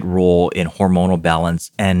intricate role in hormonal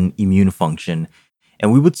balance and immune function.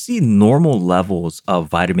 And we would see normal levels of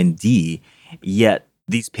vitamin D, yet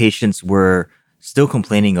these patients were still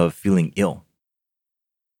complaining of feeling ill.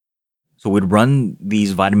 So we'd run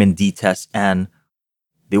these vitamin D tests and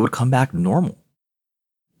they would come back normal.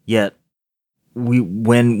 Yet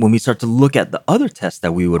when we start to look at the other tests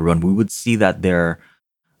that we would run, we would see that their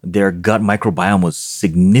gut microbiome was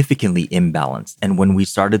significantly imbalanced. And when we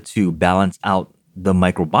started to balance out the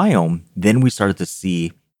microbiome, then we started to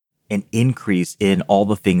see an increase in all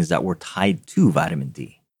the things that were tied to vitamin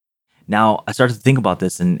D. Now, I started to think about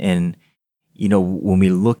this, and when we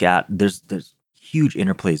look at, there's huge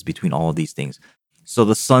interplays between all of these things. So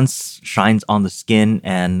the sun shines on the skin,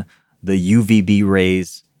 and the UVB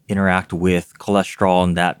rays interact with cholesterol,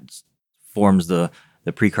 and that forms the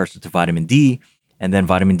precursor to vitamin D. And then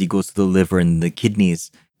vitamin D goes to the liver and the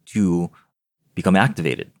kidneys to become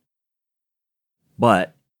activated.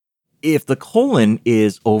 But if the colon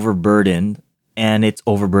is overburdened and it's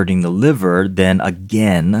overburdening the liver, then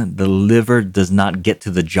again, the liver does not get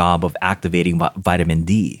to the job of activating vitamin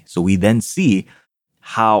D. So we then see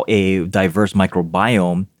how a diverse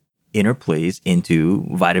microbiome interplays into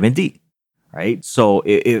vitamin D, right? So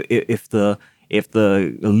if the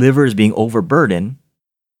liver is being overburdened,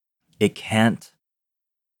 it can't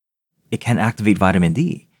activate vitamin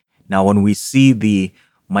D. Now, when we see the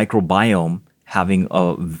microbiome having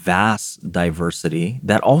a vast diversity,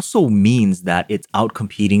 that also means that it's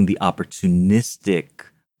outcompeting the opportunistic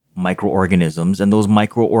microorganisms, and those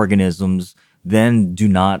microorganisms then do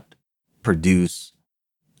not produce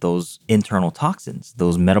those internal toxins,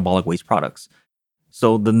 those metabolic waste products.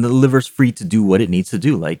 So the liver's free to do what it needs to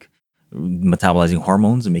do, like metabolizing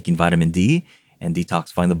hormones and making vitamin D and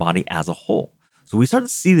detoxifying the body as a whole. So we start to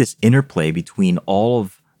see this interplay between all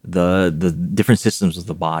of the different systems of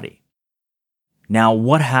the body. Now,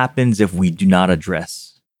 what happens if we do not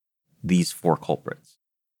address these four culprits?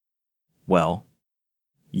 Well,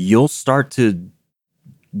 you'll start to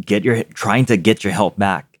trying to get your health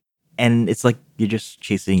back, and it's like you're just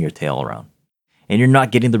chasing your tail around. And you're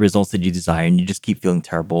not getting the results that you desire, and you just keep feeling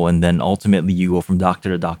terrible. And then ultimately you go from doctor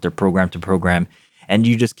to doctor, program to program, and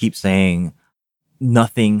you just keep saying,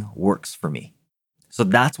 nothing works for me. So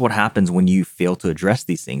that's what happens when you fail to address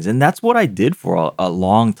these things. And that's what I did for a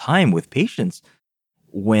long time with patients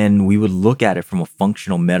when we would look at it from a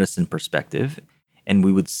functional medicine perspective, and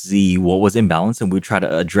we would see what was imbalanced, and we'd try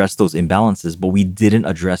to address those imbalances, but we didn't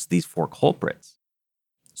address these four culprits.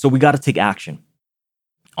 So we got to take action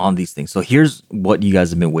on these things. So here's what you guys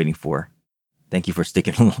have been waiting for. Thank you for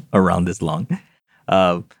sticking around this long.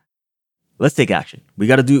 Let's take action. We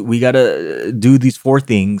gotta do these four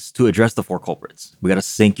things to address the four culprits. We gotta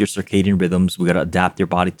sync your circadian rhythms. We gotta adapt your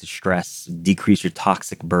body to stress, decrease your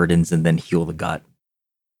toxic burdens, and then heal the gut.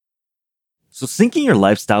 So syncing your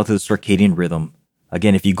lifestyle to the circadian rhythm.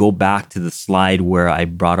 Again, if you go back to the slide where I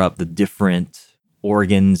brought up the different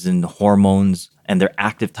organs and hormones and their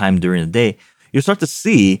active time during the day, you'll start to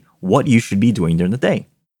see what you should be doing during the day.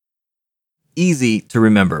 Easy to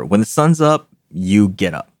remember. When the sun's up, you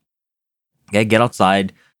get up. Okay, get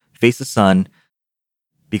outside, face the sun,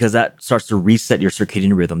 because that starts to reset your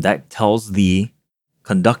circadian rhythm. That tells the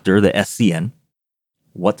conductor, the SCN,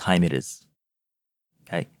 what time it is.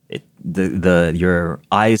 Okay, your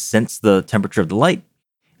eyes sense the temperature of the light,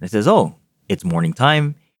 and it says, "Oh, it's morning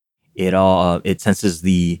time." It senses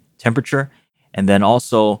the temperature, and then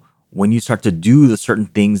also when you start to do the certain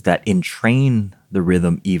things that entrain the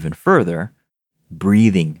rhythm even further,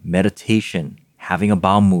 breathing, meditation, having a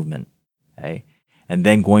bowel movement. Okay? And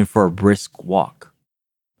then going for a brisk walk,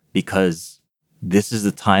 because this is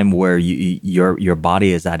the time where your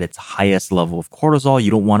body is at its highest level of cortisol. You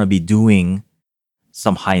don't want to be doing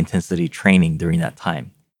some high intensity training during that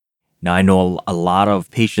time. Now, I know a lot of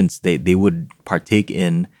patients, they would partake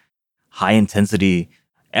in high intensity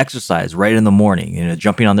exercise right in the morning,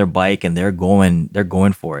 jumping on their bike, and they're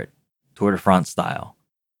going for it, Tour de France style.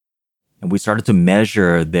 And we started to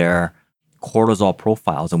measure their cortisol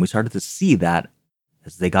profiles, and we started to see that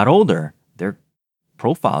as they got older, their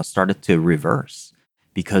profiles started to reverse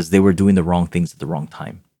because they were doing the wrong things at the wrong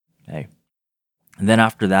time. Okay. And then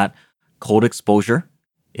after that, cold exposure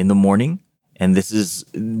in the morning. And this is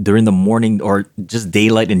during the morning or just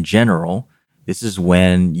daylight in general. This is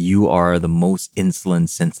when you are the most insulin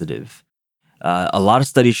sensitive. A lot of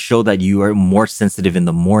studies show that you are more sensitive in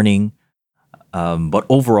the morning, but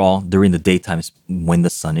overall during the daytime is when the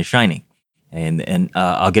sun is shining. And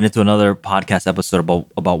I'll get into another podcast episode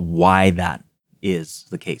about why that is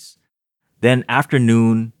the case. Then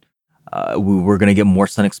afternoon, we're going to get more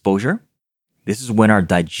sun exposure. This is when our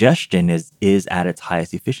digestion is at its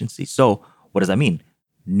highest efficiency. So what does that mean?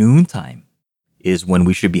 Noontime is when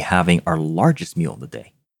we should be having our largest meal of the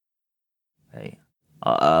day. Okay.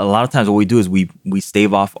 A lot of times what we do is we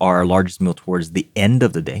stave off our largest meal towards the end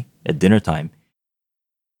of the day at dinner time.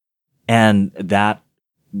 And that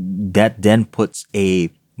then puts a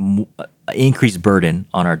increased burden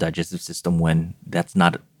on our digestive system when that's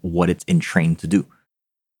not what it's entrained to do.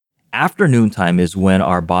 Afternoon time is when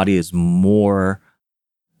our body is more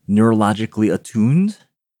neurologically attuned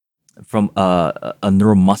from a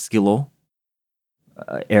neuromuscular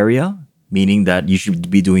area, meaning that you should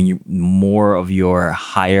be doing more of your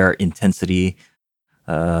higher intensity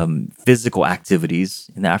physical activities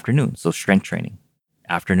in the afternoon. So strength training,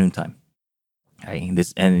 afternoon time. Okay,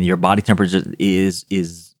 and your body temperature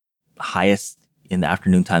is highest in the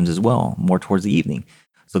afternoon times as well, more towards the evening.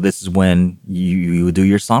 So this is when you do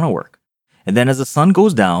your sauna work. And then as the sun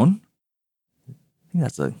goes down, I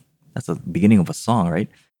think that's a beginning of a song, right?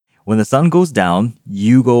 When the sun goes down,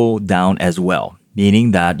 you go down as well,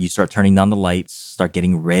 meaning that you start turning down the lights, start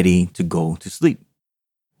getting ready to go to sleep.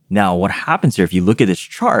 Now, what happens here, if you look at this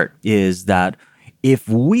chart, is that if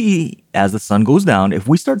we, as the sun goes down, if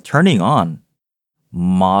we start turning on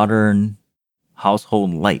modern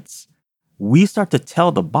household lights, we start to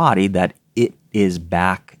tell the body that it is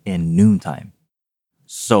back in noontime.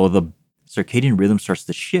 So the circadian rhythm starts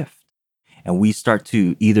to shift, and we start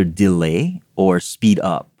to either delay or speed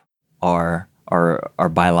up our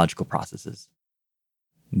biological processes.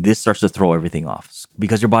 this starts to throw everything off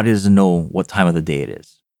because your body doesn't know what time of the day it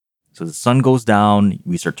is. So the sun goes down,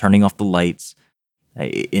 we start turning off the lights.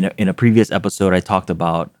 In a previous episode, I talked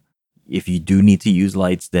about if you do need to use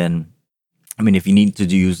lights, then, I mean, if you need to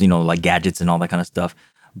use, like gadgets and all that kind of stuff,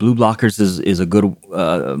 blue blockers is a good,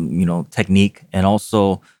 technique. And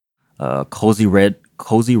also cozy red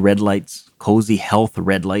lights, cozy health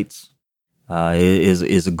red lights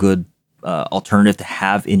is a good alternative to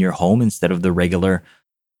have in your home instead of the regular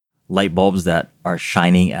light bulbs that are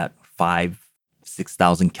shining at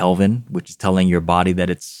 6,000 Kelvin, which is telling your body that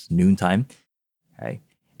it's noontime. Okay.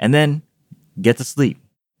 And then get to sleep.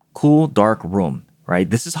 Cool, dark room, right?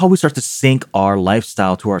 This is how we start to sync our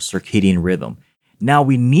lifestyle to our circadian rhythm. Now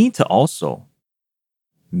we need to also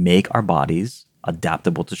make our bodies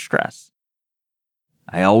adaptable to stress.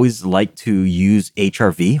 I always like to use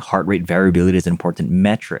HRV, heart rate variability, as an important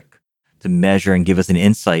metric to measure and give us an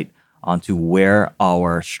insight onto where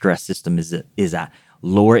our stress system is at.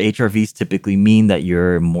 Lower HRVs typically mean that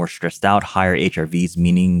you're more stressed out. Higher HRVs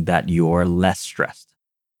meaning that you're less stressed.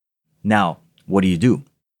 Now, what do?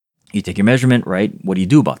 You take your measurement, right? What do you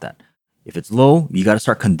do about that? If it's low, you got to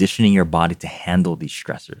start conditioning your body to handle these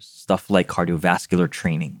stressors. Stuff like cardiovascular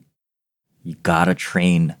training. You got to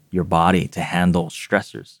train your body to handle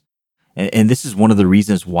stressors. And this is one of the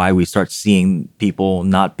reasons why we start seeing people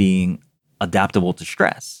not being adaptable to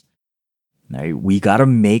stress. Right? We got to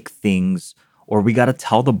make things, or we got to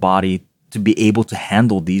tell the body to be able to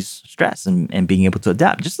handle these stress and being able to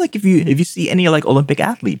adapt. Just like if you see any like Olympic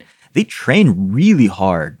athlete, they train really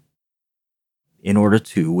hard in order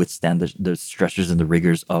to withstand the stressors and the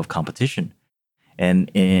rigors of competition. And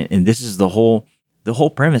this is the whole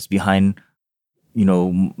premise behind,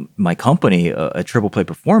 my company, a Triple Play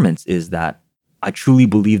Performance, is that I truly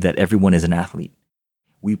believe that everyone is an athlete.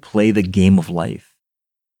 We play the game of life.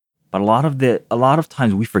 But a lot of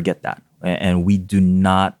times we forget that, and we do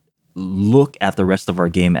not look at the rest of our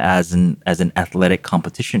game as an athletic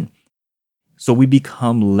competition. So we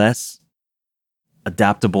become less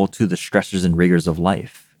adaptable to the stressors and rigors of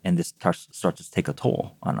life, and this starts to take a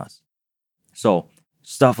toll on us. So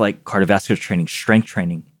stuff like cardiovascular training, strength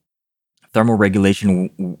training, thermal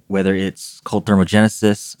regulation, whether it's cold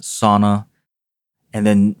thermogenesis, sauna, and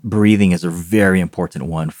then breathing is a very important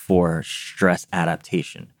one for stress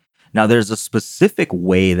adaptation. Now, there's a specific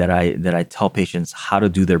way that I tell patients how to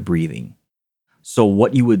do their breathing. So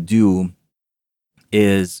what you would do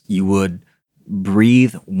is you would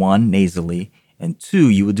breathe, one, nasally, and two,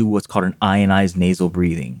 you would do what's called an ionized nasal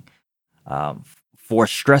breathing. For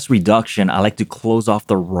stress reduction, I like to close off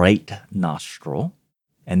the right nostril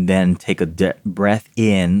and then take a breath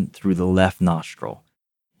in through the left nostril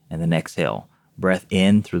and then exhale. Breath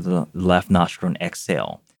in through the left nostril and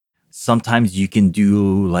exhale. Sometimes you can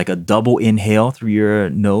do like a double inhale through your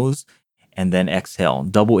nose and then exhale.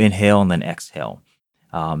 Double inhale and then exhale.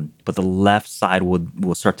 But the left side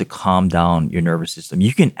will start to calm down your nervous system.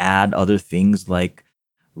 You can add other things like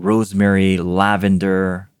rosemary,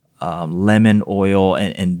 lavender, lemon oil,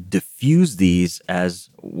 and diffuse these as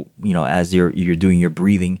you're doing your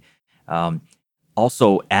breathing.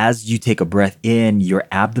 Also, as you take a breath in, your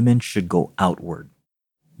abdomen should go outward.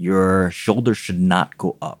 Your shoulders should not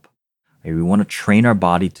go up. Okay? We want to train our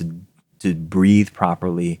body to breathe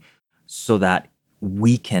properly so that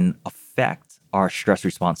we can affect our stress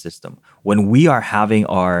response system. When we are having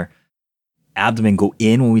our abdomen go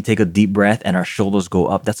in when we take a deep breath and our shoulders go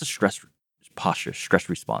up, that's a stress posture, stress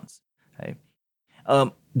response. Okay?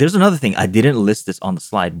 There's another thing. I didn't list this on the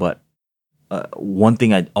slide, but one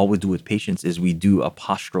thing I always do with patients is we do a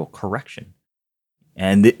postural correction.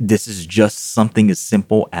 And this is just something as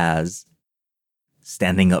simple as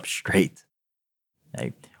standing up straight.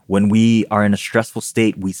 Okay? When we are in a stressful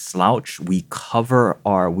state, we slouch,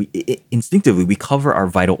 instinctively, we cover our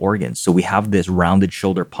vital organs. So we have this rounded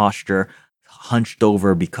shoulder posture, hunched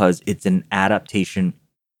over, because it's an adaptation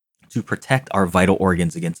to protect our vital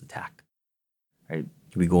organs against attack. Right?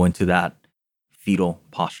 We go into that fetal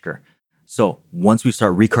posture. So once we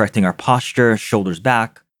start recorrecting our posture, shoulders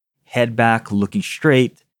back, head back, looking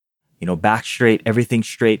straight, back straight, everything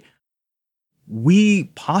straight, we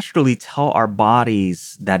posturally tell our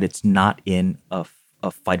bodies that it's not in a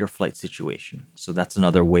fight or flight situation. So that's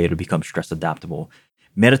another way to become stress adaptable.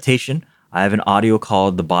 Meditation. I have an audio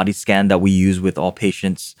called the body scan that we use with all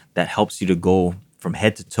patients that helps you to go from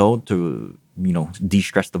head to toe to,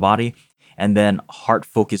 de-stress the body. And then heart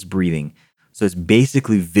focused breathing. So it's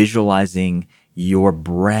basically visualizing your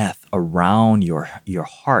breath around your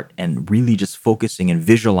heart and really just focusing and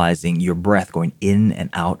visualizing your breath going in and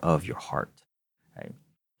out of your heart. Right?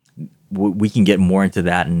 we can get more into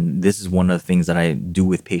that. And this is one of the things that I do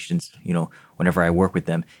with patients, whenever I work with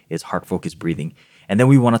them, is heart focused breathing. And then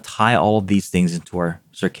we want to tie all of these things into our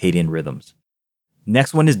circadian rhythms.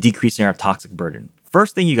 Next one is decreasing our toxic burden.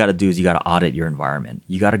 First thing you got to do is you got to audit your environment.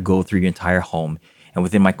 You got to go through your entire home. And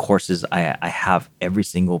within my courses, I have every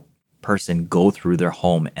single person go through their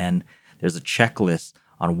home, and there's a checklist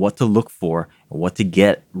on what to look for and what to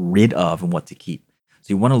get rid of and what to keep.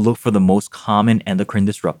 So you want to look for the most common endocrine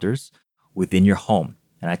disruptors within your home.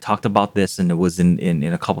 And I talked about this, and it was in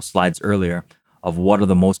a couple slides earlier, of what are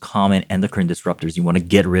the most common endocrine disruptors. You want to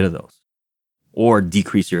get rid of those or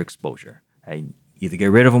decrease your exposure. Okay? Either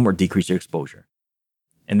get rid of them or decrease your exposure.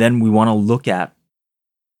 And then we want to look at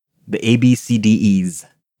the ABCDEs.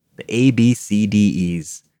 The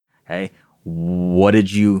ABCDEs. Okay?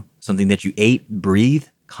 Something that you ate, breathed,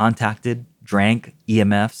 contacted, drank,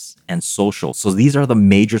 EMFs, and social. So these are the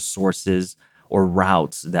major sources or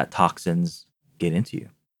routes that toxins get into you.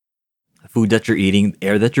 The food that you're eating,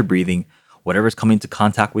 air that you're breathing, whatever is coming into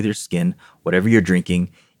contact with your skin, whatever you're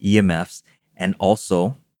drinking, EMFs, and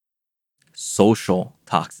also social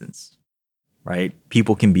toxins, right?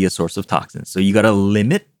 People can be a source of toxins. So you got to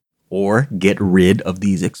limit or get rid of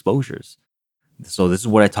these exposures. So this is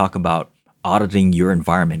what I talk about, auditing your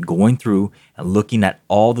environment, going through and looking at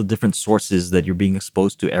all the different sources that you're being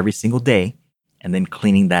exposed to every single day, and then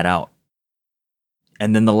cleaning that out.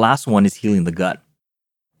 And then the last one is healing the gut.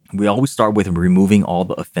 We always start with removing all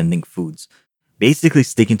the offending foods, basically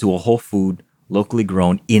sticking to a whole food, locally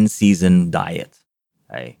grown, in-season diet.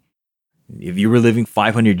 Right? If you were living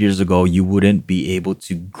 500 years ago, you wouldn't be able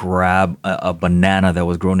to grab a banana that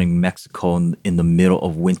was grown in Mexico in the middle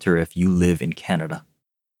of winter if you live in Canada,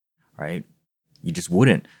 right? You just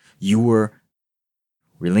wouldn't. You were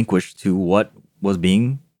relinquished to what was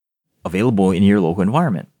being available in your local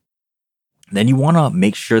environment. Then you want to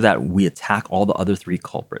make sure that we attack all the other three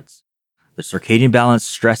culprits: the circadian balance,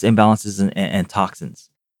 stress imbalances, and toxins.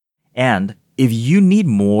 And if you need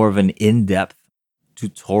more of an in-depth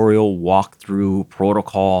tutorial walkthrough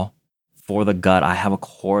protocol for the gut, I have a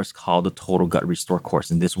course called the Total Gut Restore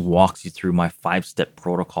course, and this walks you through my 5-step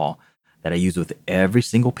protocol that I use with every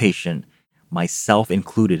single patient, myself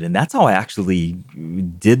included. And that's how I actually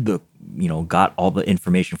did got all the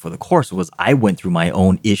information for the course, was I went through my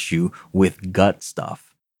own issue with gut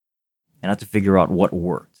stuff and I had to figure out what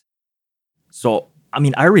worked. So, I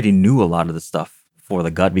already knew a lot of the stuff for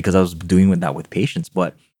the gut because I was doing that with patients,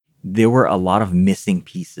 but there were a lot of missing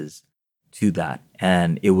pieces to that.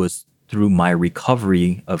 And it was through my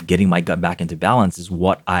recovery of getting my gut back into balance is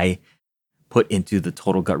what I put into the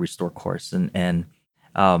Total Gut Restore course. And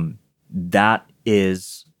that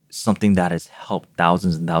is something that has helped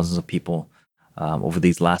thousands and thousands of people over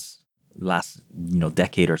these last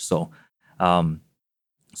decade or so. So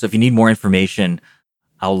if you need more information,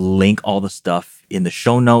 I'll link all the stuff in the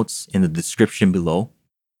show notes, in the description below.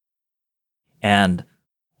 And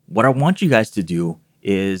what I want you guys to do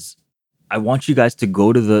is I want you guys to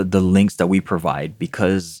go to the links that we provide,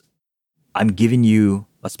 because I'm giving you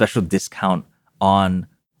a special discount on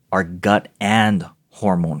our gut and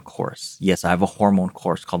hormone course. Yes, I have a hormone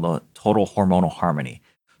course called the Total Hormonal Harmony.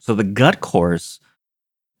 So the gut course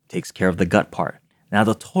takes care of the gut part. Now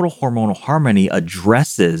the Total Hormonal Harmony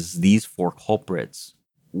addresses these 4 culprits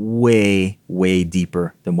way, way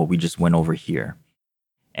deeper than what we just went over here.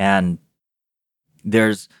 And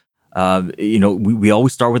there's we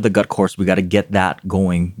always start with the gut course. We got to get that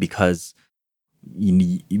going because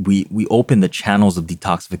we open the channels of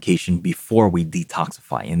detoxification before we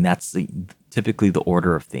detoxify, and that's typically the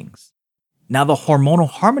order of things. Now, the Hormonal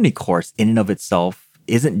Harmony course in and of itself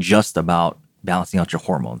isn't just about balancing out your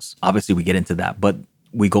hormones. Obviously, we get into that, but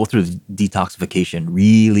we go through the detoxification,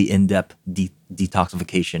 really in-depth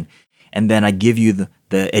detoxification. And then I give you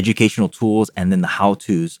the educational tools and then the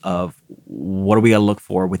how-tos of what do we got to look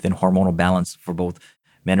for within hormonal balance for both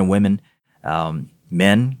men and women.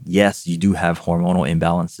 Men, yes, you do have hormonal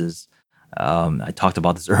imbalances. I talked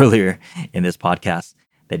about this earlier in this podcast,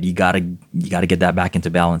 that you gotta get that back into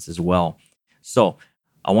balance as well. So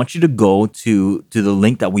I want you to go to the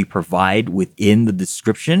link that we provide within the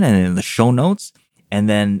description and in the show notes, and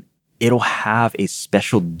then it'll have a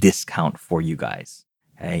special discount for you guys.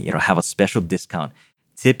 Okay? It'll have a special discount.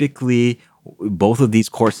 Typically, both of these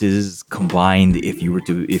courses combined, if you were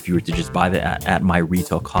to just buy that at my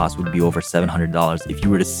retail cost, would be over $700. If you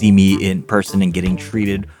were to see me in person and getting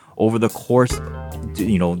treated over the course,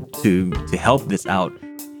 to help this out,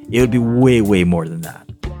 it would be way, way more than that.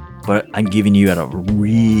 But I'm giving you at a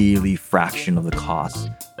really fraction of the cost.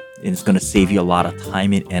 And it's going to save you a lot of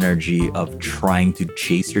time and energy of trying to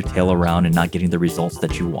chase your tail around and not getting the results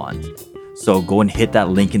that you want. So go and hit that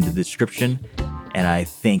link in the description. And I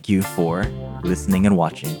thank you for listening and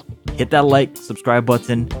watching. Hit that like, subscribe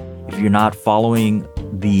button. If you're not following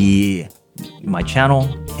my channel,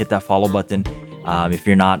 hit that follow button. If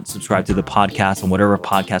you're not subscribed to the podcast on whatever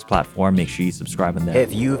podcast platform, make sure you subscribe on there.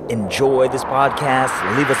 If you've enjoyed this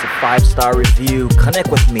podcast, leave us a 5-star review.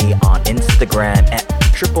 Connect with me on Instagram at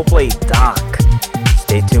TriplePlayDoc.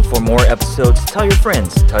 Stay tuned for more episodes. Tell your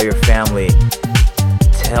friends, tell your family,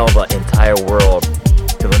 tell the entire world.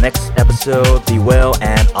 Till the next episode, be well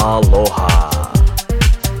and aloha.